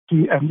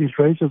policy, and it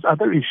raises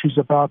other issues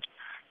about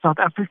South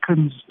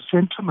Africans'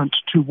 sentiment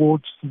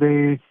towards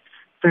their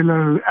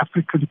fellow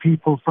African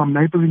people from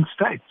neighboring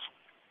states.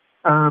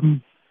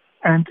 And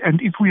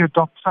if we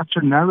adopt such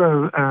a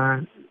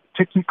narrow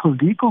technical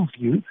legal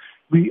view,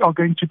 we are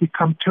going to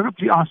become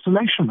terribly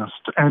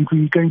isolationist, and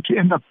we're going to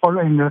end up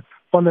following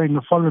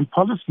a foreign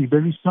policy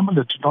very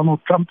similar to Donald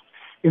Trump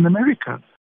in America.